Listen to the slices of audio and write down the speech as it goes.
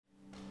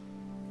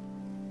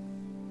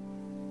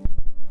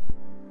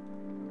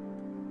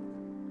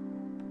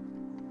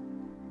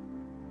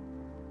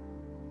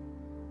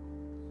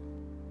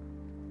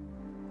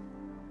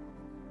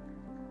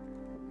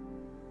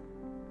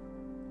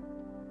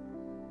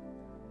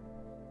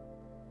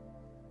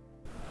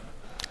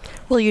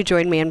Will you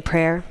join me in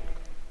prayer?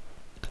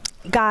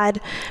 God,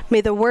 may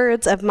the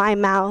words of my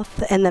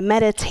mouth and the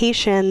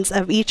meditations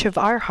of each of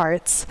our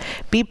hearts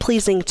be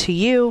pleasing to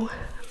you,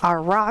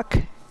 our rock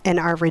and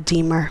our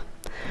Redeemer.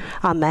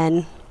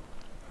 Amen.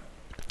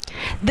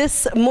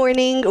 This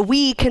morning,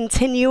 we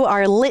continue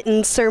our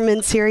Lenten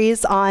sermon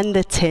series on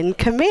the Ten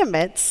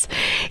Commandments.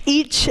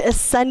 Each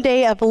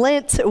Sunday of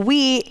Lent,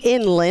 we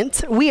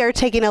are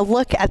taking a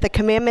look at the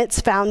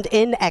commandments found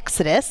in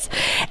Exodus,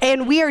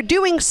 and we are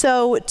doing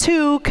so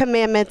 2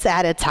 commandments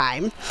at a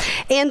time.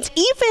 And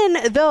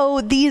even though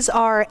these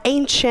are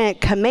ancient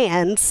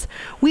commands,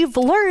 we've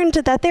learned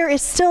that there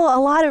is still a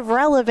lot of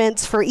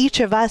relevance for each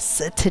of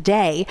us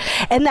today,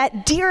 and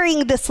that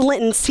during this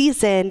Lenten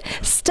season,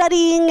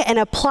 studying and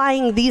applying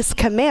these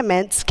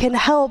commandments can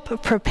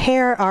help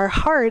prepare our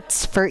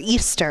hearts for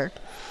Easter.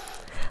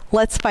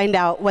 Let's find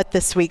out what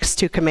this week's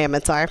 2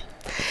 commandments are.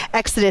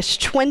 Exodus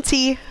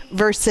 20,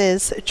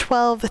 verses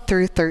 12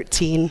 through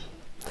 13.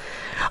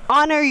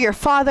 Honor your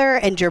father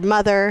and your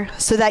mother,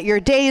 so that your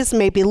days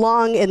may be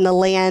long in the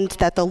land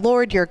that the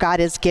Lord your God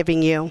is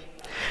giving you.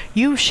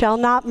 You shall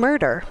not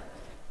murder.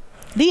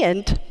 The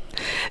end.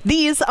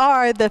 These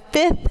are the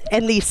 5th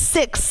and the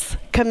 6th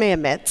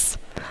commandments.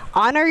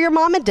 Honor your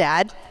mom and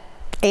dad,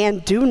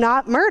 and do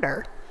not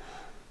murder.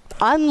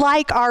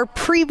 Unlike our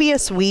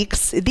previous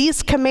weeks,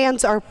 these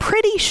commands are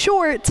pretty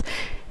short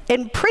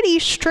and pretty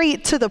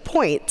straight to the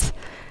point.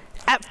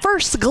 At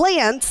first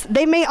glance,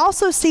 they may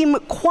also seem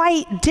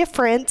quite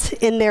different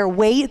in their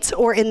weight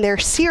or in their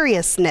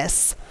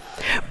seriousness.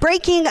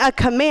 Breaking a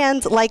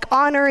command like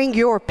honoring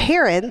your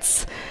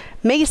parents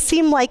may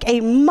seem like a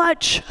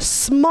much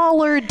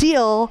smaller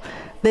deal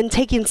than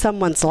taking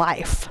someone's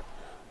life.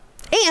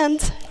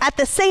 And at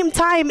the same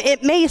time,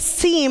 it may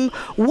seem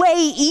way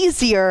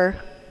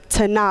easier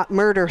to not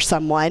murder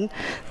someone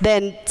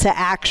than to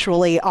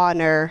actually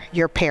honor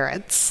your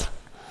parents.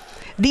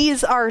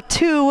 These are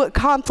 2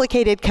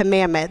 complicated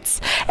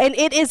commandments, and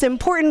it is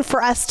important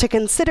for us to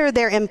consider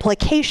their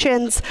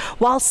implications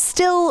while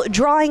still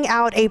drawing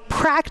out a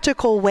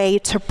practical way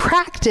to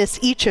practice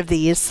each of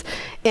these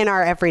in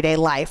our everyday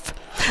life.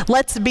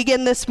 Let's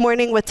begin this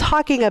morning with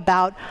talking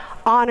about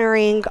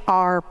honoring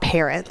our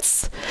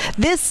parents.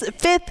 This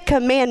 5th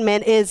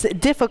commandment is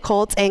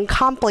difficult and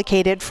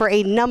complicated for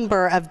a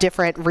number of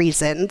different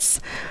reasons.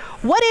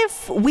 What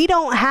if we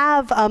don't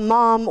have a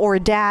mom or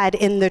dad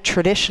in the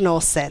traditional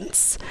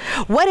sense?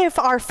 What if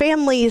our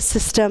family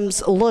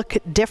systems look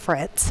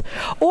different?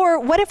 Or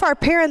what if our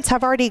parents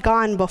have already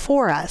gone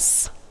before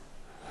us?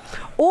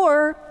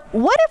 Or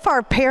what if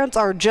our parents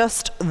are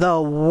just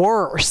the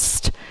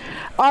worst?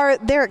 Are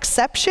there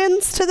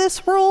exceptions to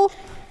this rule?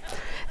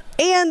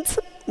 And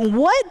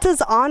what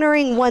does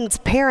honoring one's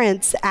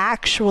parents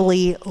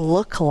actually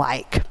look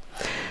like?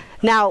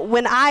 Now,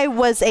 when I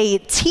was a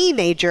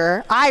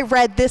teenager, I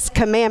read this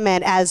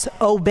commandment as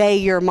obey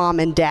your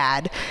mom and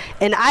dad.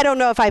 And I don't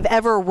know if I've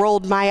ever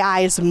rolled my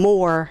eyes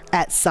more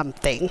at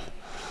something.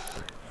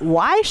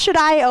 Why should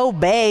I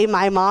obey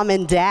my mom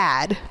and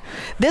dad?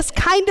 This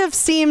kind of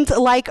seemed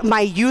like my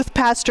youth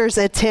pastor's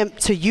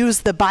attempt to use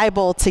the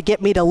Bible to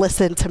get me to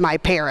listen to my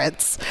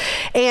parents.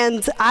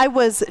 And I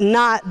was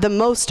not the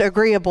most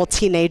agreeable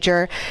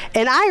teenager,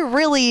 and I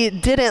really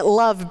didn't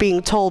love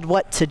being told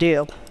what to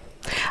do.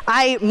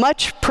 I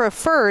much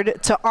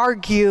preferred to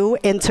argue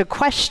and to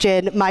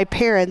question my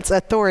parents'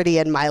 authority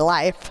in my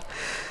life.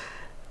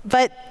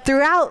 But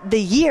throughout the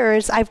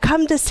years, I've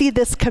come to see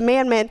this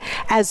commandment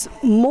as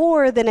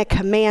more than a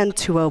command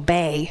to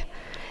obey.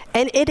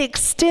 And it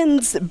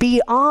extends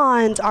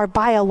beyond our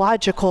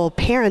biological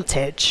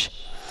parentage.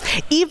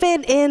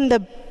 Even in the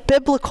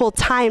biblical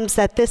times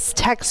that this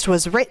text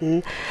was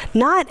written,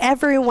 not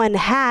everyone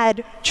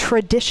had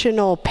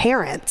traditional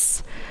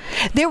parents.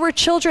 There were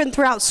children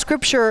throughout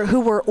Scripture who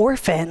were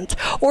orphaned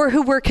or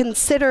who were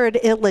considered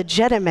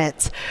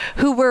illegitimate,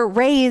 who were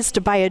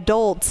raised by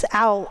adults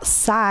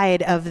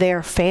outside of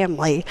their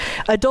family,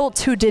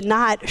 adults who did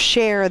not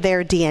share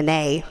their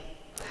DNA.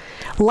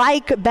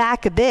 Like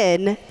back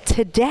then,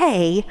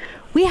 today,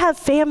 we have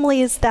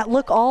families that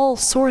look all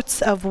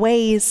sorts of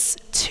ways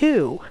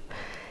too.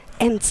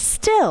 And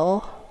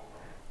still,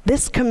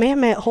 this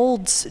commandment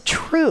holds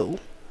true.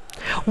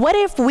 What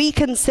if we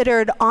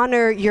considered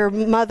honor your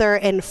mother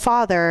and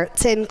father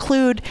to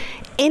include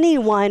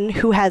anyone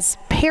who has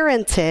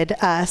parented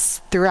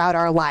us throughout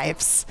our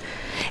lives?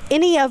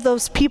 Any of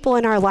those people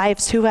in our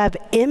lives who have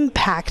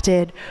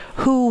impacted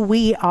who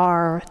we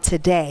are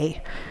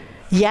today?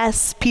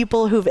 Yes,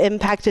 people who've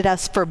impacted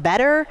us for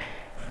better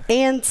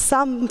and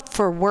some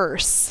for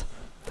worse.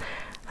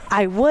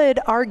 I would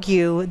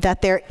argue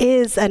that there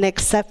is an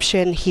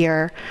exception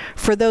here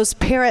for those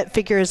parent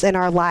figures in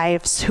our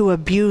lives who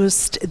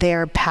abused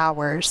their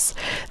powers.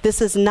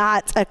 This is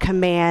not a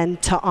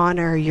command to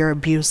honor your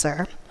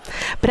abuser.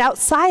 But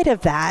outside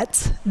of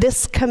that,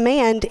 this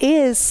command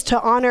is to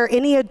honor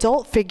any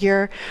adult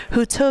figure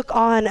who took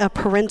on a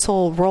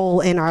parental role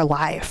in our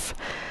life.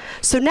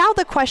 So now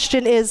the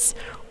question is,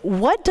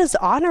 what does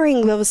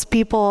honoring those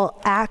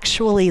people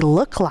actually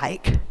look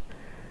like?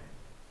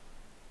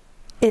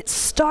 it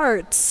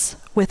starts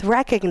with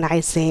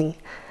recognizing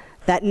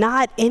that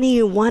not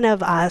any one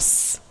of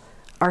us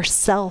are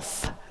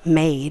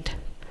self-made.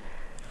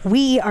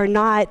 We are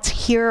not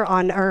here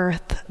on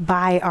earth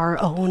by our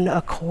own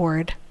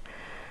accord.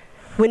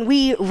 When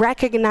we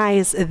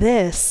recognize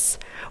this,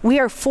 we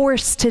are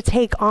forced to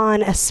take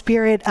on a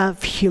spirit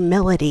of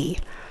humility.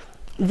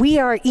 We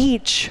are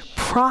each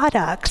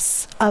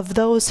products of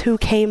those who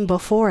came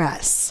before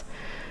us.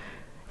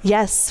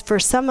 Yes, for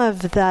some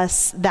of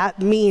us, that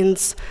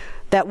means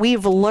that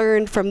we've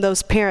learned from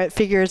those parent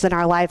figures in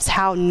our lives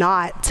how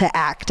not to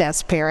act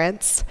as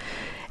parents.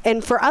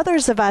 And for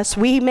others of us,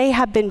 we may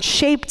have been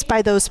shaped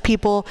by those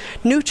people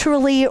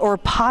neutrally or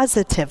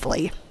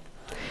positively.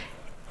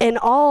 In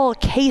all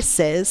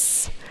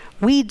cases,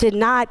 we did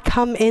not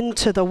come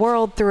into the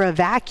world through a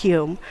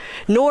vacuum,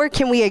 nor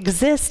can we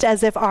exist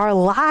as if our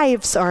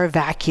lives are a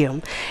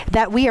vacuum,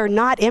 that we are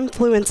not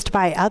influenced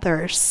by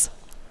others.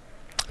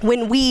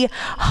 When we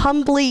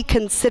humbly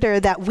consider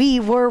that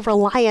we were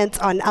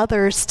reliant on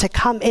others to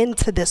come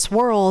into this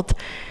world,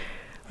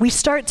 we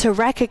start to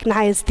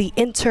recognize the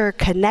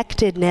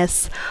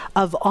interconnectedness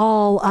of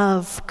all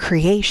of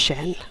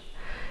creation.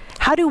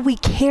 How do we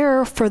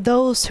care for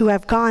those who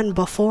have gone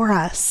before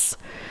us?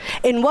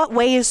 In what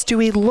ways do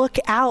we look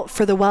out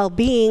for the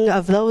well-being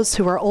of those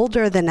who are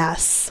older than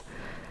us?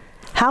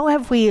 How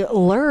have we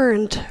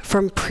learned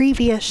from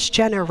previous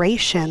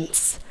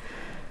generations?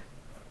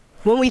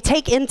 When we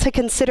take into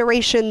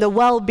consideration the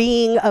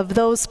well-being of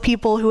those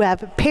people who have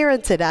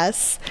parented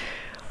us,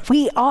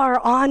 we are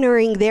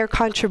honoring their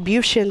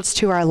contributions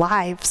to our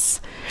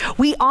lives.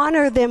 We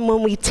honor them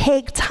when we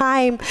take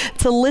time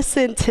to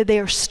listen to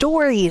their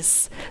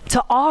stories,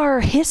 to our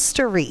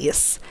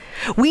histories.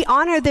 We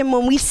honor them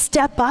when we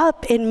step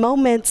up in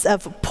moments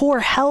of poor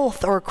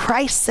health or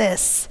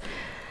crisis.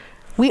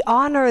 We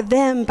honor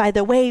them by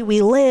the way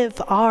we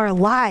live our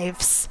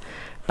lives,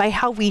 by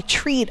how we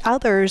treat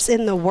others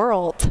in the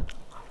world.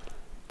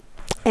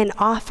 And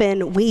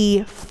often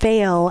we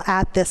fail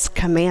at this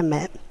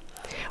commandment.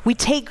 We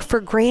take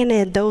for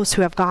granted those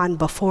who have gone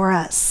before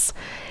us,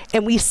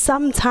 and we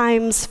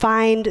sometimes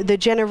find the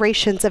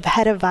generations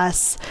ahead of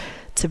us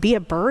to be a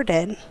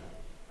burden.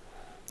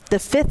 The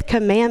fifth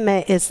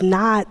commandment is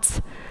not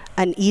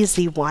an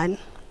easy one.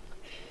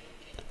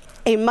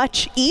 A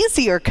much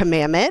easier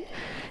commandment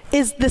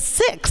is the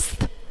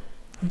sixth: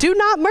 do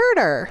not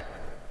murder.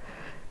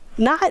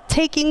 Not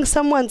taking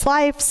someone's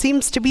life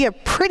seems to be a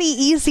pretty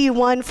easy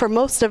one for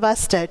most of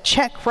us to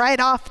check right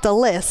off the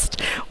list.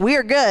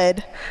 We're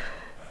good.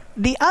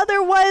 The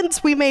other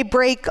ones we may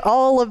break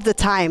all of the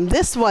time.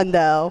 This one,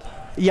 though,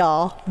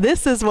 y'all,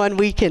 this is one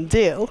we can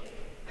do.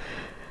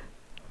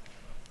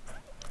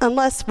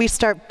 Unless we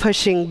start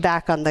pushing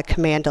back on the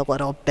command a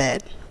little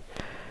bit.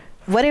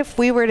 What if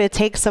we were to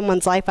take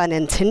someone's life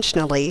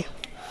unintentionally?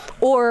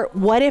 Or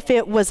what if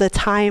it was a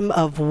time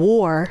of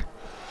war?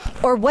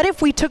 Or what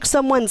if we took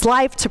someone's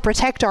life to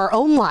protect our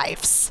own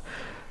lives?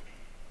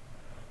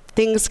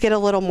 Things get a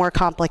little more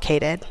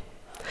complicated.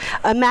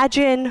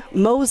 Imagine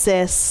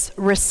Moses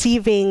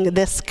receiving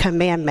this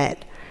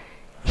commandment.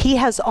 He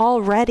has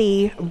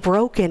already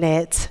broken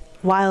it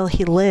while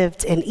he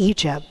lived in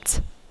Egypt.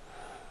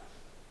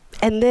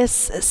 And this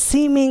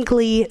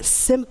seemingly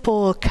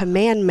simple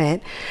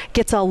commandment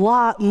gets a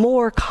lot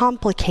more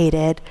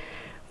complicated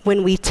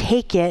when we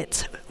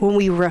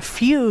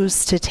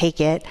refuse to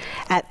take it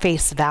at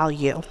face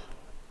value.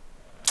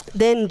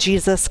 Then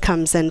Jesus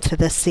comes into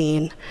the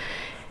scene.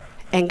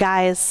 And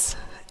guys,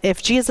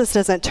 if Jesus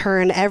doesn't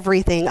turn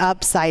everything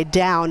upside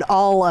down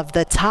all of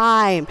the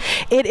time,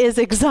 it is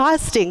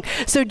exhausting.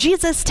 So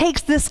Jesus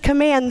takes this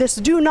command, this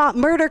do not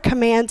murder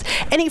command,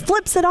 and he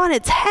flips it on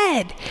its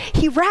head.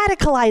 He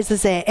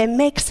radicalizes it and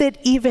makes it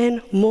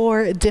even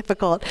more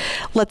difficult.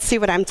 Let's see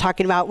what I'm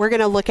talking about. We're going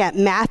to look at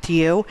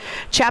Matthew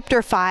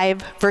chapter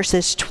 5,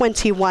 verses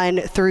 21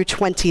 through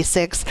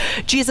 26.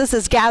 Jesus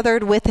is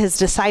gathered with his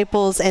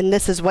disciples, and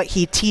this is what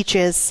he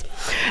teaches.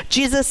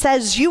 Jesus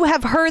says, "You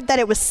have heard that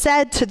it was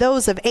said to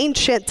those of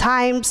ancient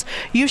times,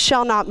 'You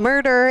shall not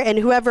murder, and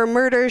whoever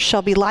murders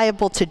shall be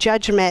liable to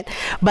judgment.'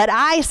 But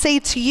I say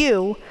to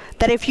you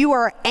that if you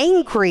are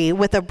angry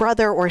with a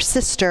brother or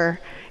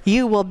sister,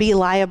 you will be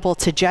liable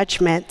to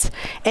judgment.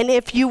 And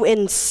if you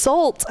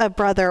insult a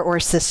brother or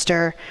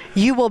sister,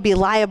 you will be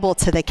liable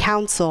to the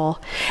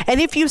council.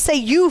 And if you say,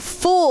 'You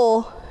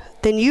fool,'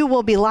 then you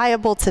will be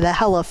liable to the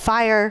hell of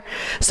fire.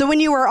 So when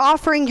you are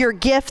offering your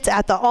gift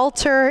at the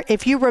altar,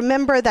 if you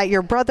remember that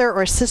your brother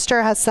or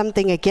sister has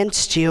something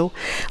against you,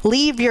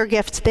 leave your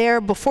gift there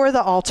before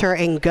the altar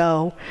and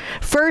go.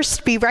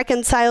 First be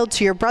reconciled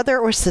to your brother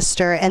or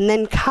sister, and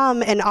then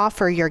come and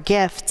offer your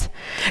gift.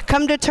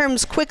 Come to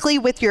terms quickly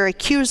with your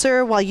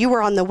accuser while you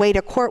are on the way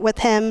to court with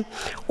him,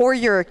 or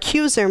your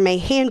accuser may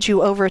hand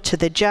you over to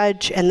the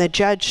judge, and the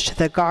judge to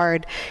the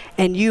guard,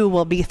 and you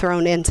will be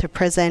thrown into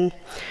prison.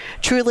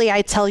 Truly,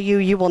 I tell you,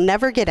 you will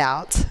never get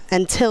out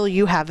until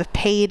you have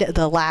paid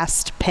the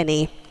last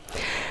penny."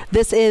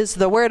 This is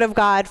the word of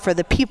God for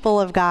the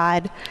people of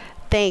God.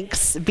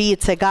 Thanks be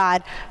to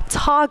God.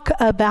 Talk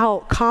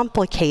about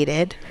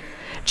complicated.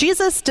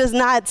 Jesus does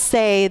not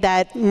say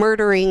that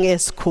murdering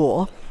is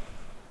cool.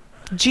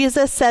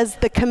 Jesus says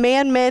the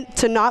commandment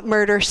to not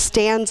murder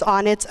stands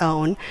on its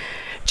own.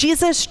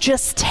 Jesus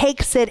just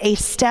takes it a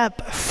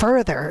step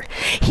further.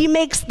 He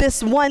makes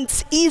this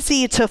once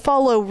easy to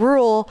follow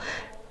rule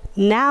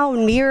now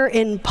near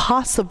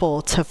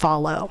impossible to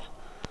follow.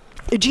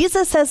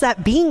 Jesus says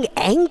that being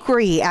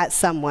angry at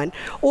someone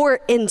or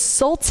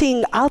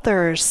insulting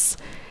others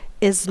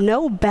is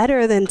no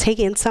better than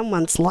taking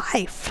someone's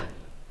life.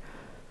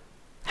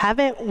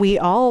 Haven't we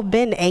all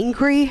been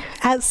angry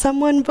at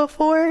someone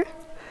before?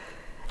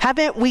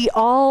 Haven't we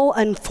all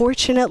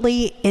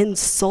unfortunately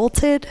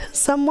insulted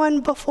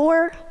someone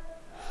before?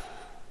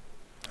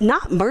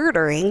 Not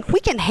murdering, we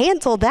can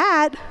handle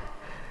that.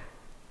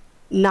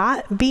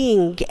 Not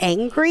being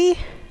angry,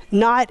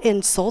 not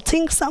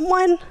insulting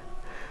someone,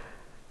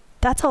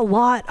 that's a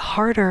lot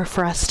harder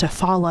for us to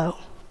follow.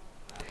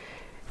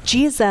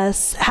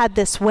 Jesus had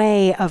this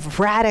way of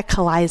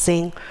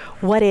radicalizing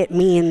what it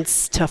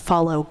means to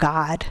follow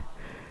God.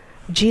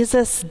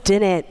 Jesus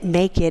didn't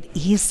make it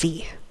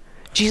easy.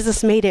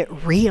 Jesus made it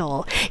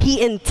real.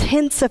 He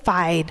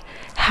intensified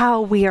how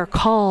we are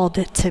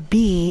called to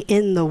be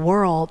in the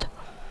world.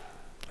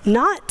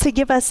 Not to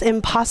give us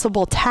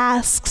impossible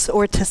tasks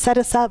or to set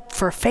us up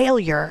for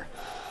failure.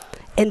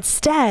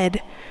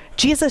 Instead,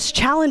 Jesus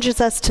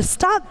challenges us to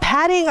stop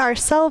patting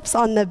ourselves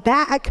on the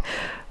back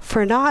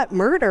for not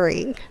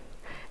murdering,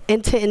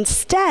 and to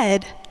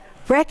instead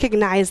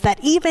recognize that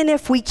even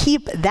if we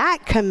keep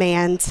that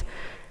command,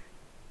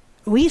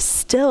 we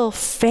still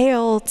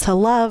fail to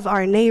love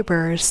our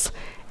neighbors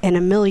in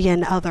a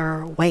million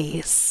other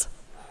ways.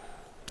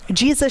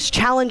 Jesus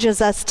challenges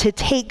us to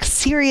take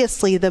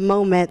seriously the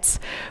moments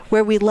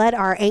where we let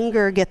our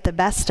anger get the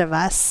best of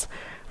us,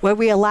 where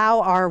we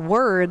allow our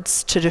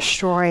words to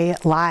destroy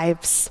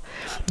lives.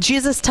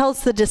 Jesus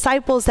tells the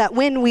disciples that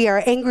when we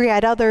are angry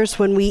at others,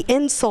 when we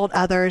insult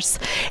others,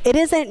 it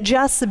isn't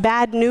just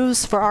bad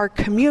news for our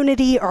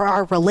community or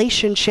our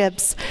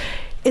relationships.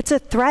 It's a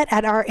threat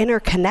at our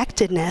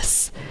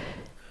interconnectedness,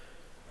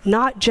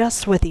 not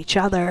just with each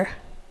other,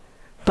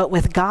 but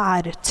with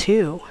God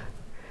too.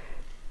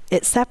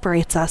 It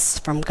separates us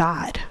from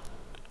God.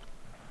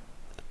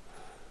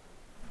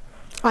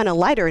 On a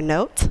lighter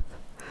note,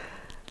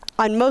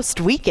 on most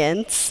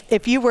weekends,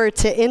 if you were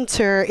to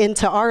enter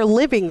into our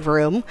living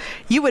room,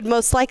 you would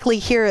most likely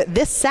hear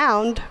this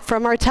sound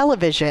from our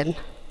television.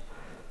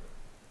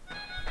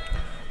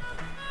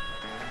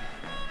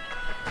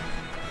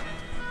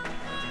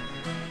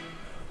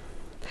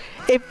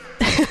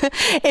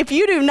 If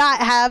you do not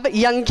have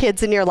young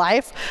kids in your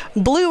life,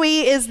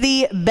 Bluey is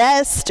the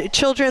best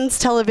children's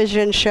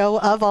television show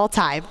of all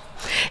time.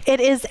 It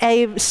is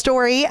a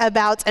story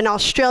about an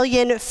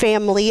Australian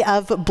family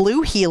of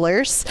blue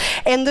heelers,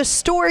 and the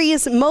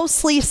stories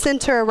mostly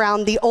center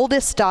around the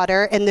oldest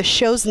daughter and the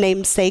show's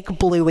namesake,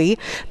 Bluey.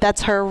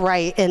 That's her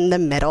right in the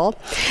middle.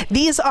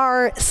 These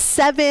are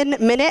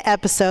 7-minute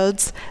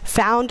episodes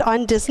found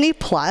on Disney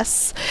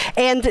Plus,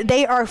 and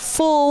they are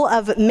full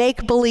of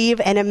make-believe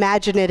and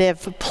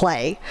imaginative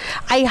play.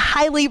 I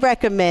highly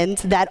recommend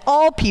that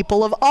all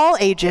people of all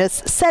ages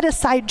set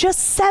aside just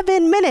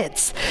 7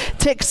 minutes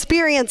to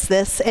experience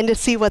this and to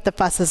see what the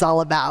fuss is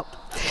all about.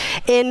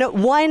 In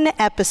one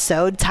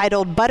episode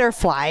titled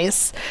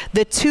Butterflies,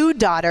 the two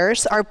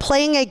daughters are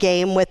playing a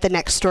game with the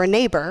next door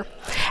neighbor.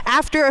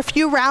 After a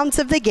few rounds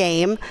of the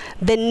game,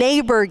 the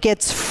neighbor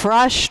gets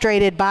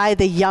frustrated by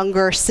the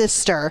younger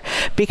sister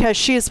because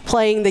she's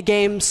playing the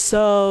game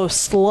so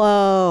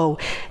slow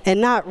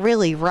and not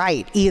really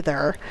right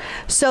either.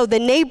 So the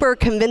neighbor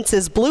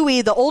convinces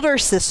Bluey, the older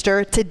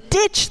sister, to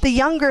ditch the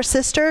younger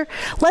sister.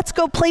 Let's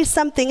go play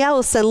something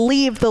else and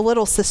leave the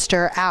little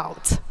sister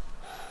out.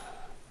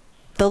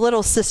 The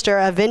little sister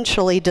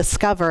eventually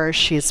discovers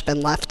she's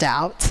been left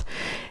out,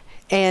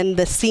 and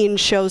the scene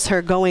shows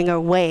her going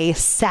away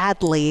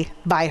sadly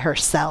by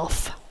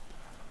herself.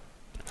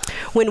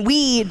 When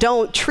we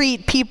don't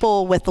treat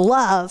people with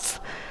love,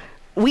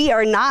 we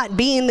are not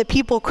being the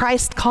people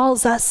Christ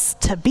calls us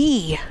to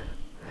be.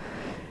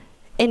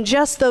 In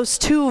just those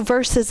two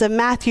verses of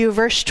Matthew,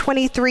 verse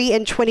 23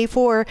 and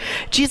 24,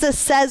 Jesus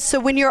says, so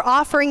when you're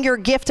offering your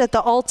gift at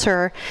the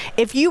altar,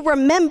 if you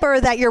remember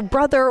that your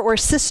brother or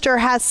sister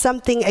has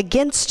something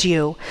against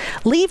you,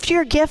 leave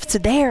your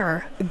gift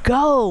there.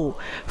 Go.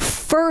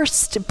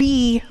 First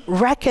be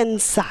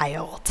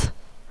reconciled.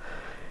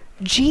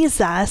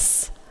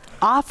 Jesus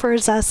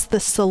offers us the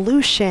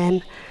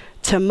solution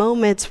to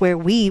moments where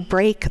we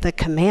break the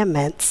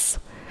commandments.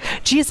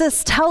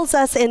 Jesus tells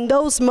us in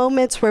those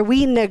moments where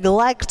we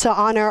neglect to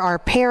honor our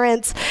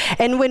parents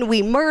and when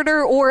we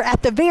murder or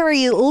at the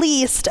very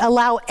least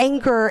allow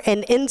anger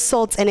and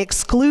insults and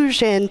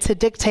exclusion to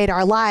dictate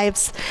our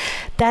lives,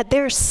 that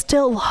there's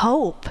still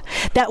hope,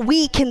 that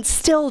we can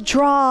still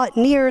draw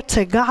near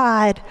to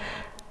God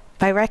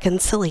by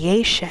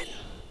reconciliation.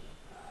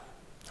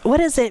 What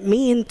does it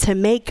mean to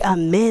make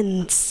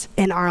amends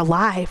in our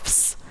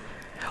lives?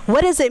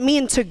 What does it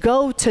mean to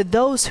go to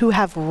those who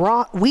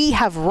we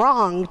have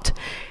wronged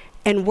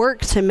and work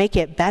to make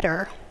it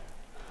better?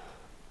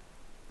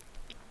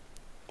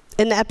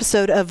 In the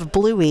episode of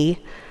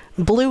Bluey,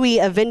 Bluey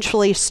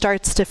eventually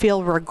starts to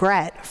feel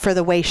regret for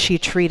the way she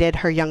treated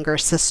her younger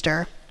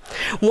sister.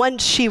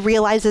 Once she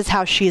realizes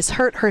how she's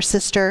hurt her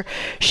sister,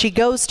 she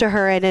goes to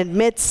her and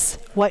admits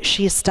what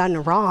she's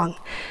done wrong,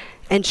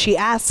 and she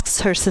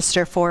asks her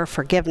sister for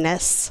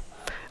forgiveness.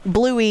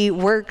 Bluey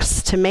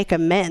works to make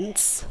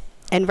amends,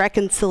 and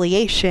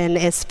reconciliation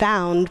is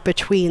found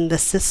between the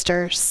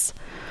sisters.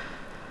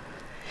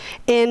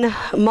 In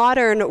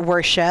modern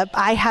worship,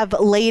 I have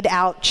laid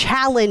out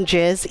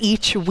challenges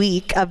each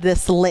week of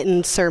this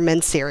Lenten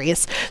sermon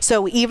series.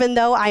 So even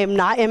though I am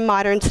not in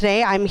modern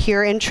today, I'm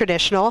here in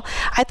traditional,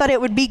 I thought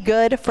it would be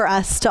good for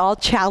us to all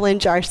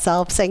challenge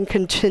ourselves and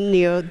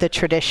continue the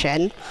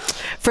tradition.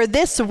 For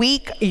this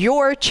week,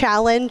 your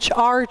challenge,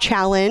 our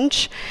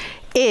challenge,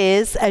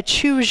 is a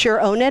choose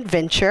your own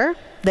adventure.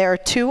 There are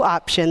two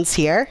options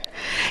here.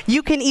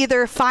 You can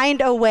either find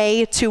a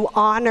way to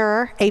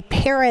honor a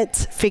parent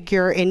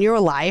figure in your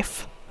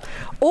life,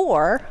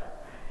 or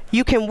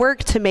you can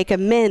work to make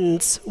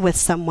amends with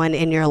someone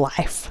in your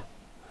life.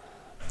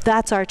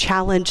 That's our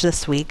challenge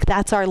this week.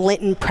 That's our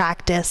Lenten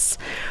practice.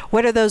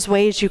 What are those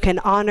ways you can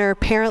honor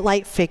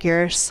parent-like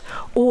figures,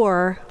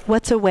 or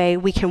what's a way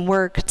we can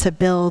work to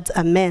build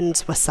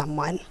amends with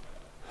someone?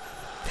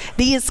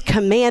 These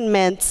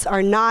commandments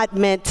are not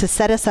meant to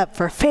set us up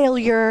for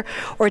failure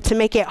or to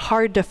make it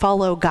hard to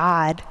follow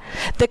God.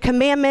 The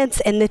commandments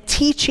and the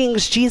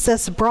teachings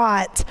Jesus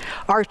brought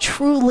are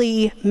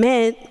truly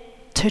meant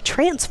to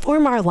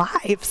transform our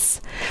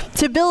lives,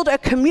 to build a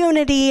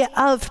community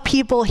of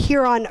people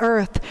here on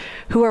earth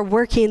who are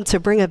working to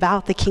bring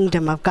about the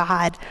kingdom of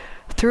God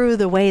through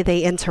the way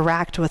they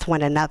interact with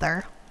one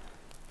another.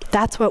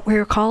 That's what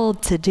we're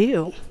called to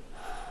do.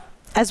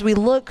 As we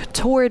look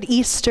toward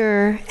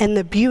Easter and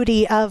the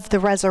beauty of the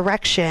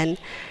resurrection,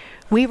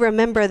 we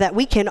remember that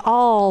we can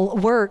all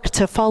work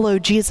to follow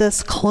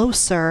Jesus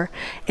closer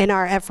in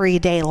our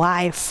everyday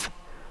life.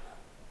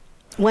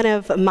 One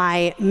of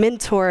my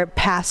mentor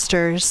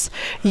pastors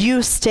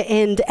used to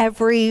end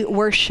every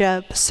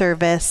worship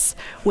service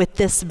with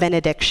this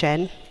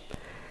benediction: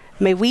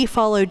 "May we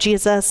follow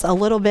Jesus a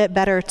little bit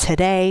better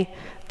today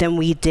than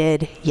we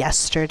did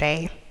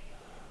yesterday."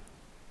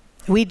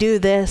 We do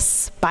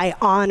this by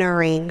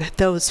honoring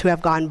those who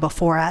have gone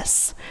before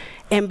us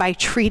and by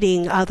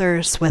treating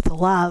others with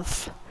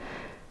love.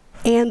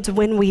 And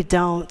when we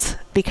don't,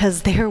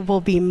 because there will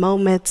be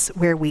moments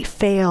where we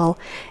fail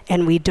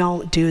and we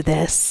don't do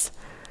this,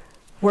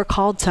 we're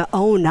called to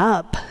own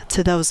up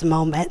to those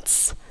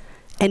moments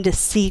and to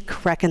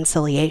seek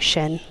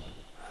reconciliation.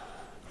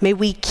 May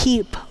we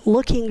keep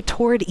looking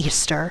toward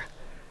Easter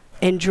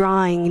and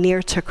drawing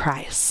near to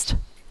Christ.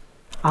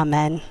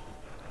 Amen.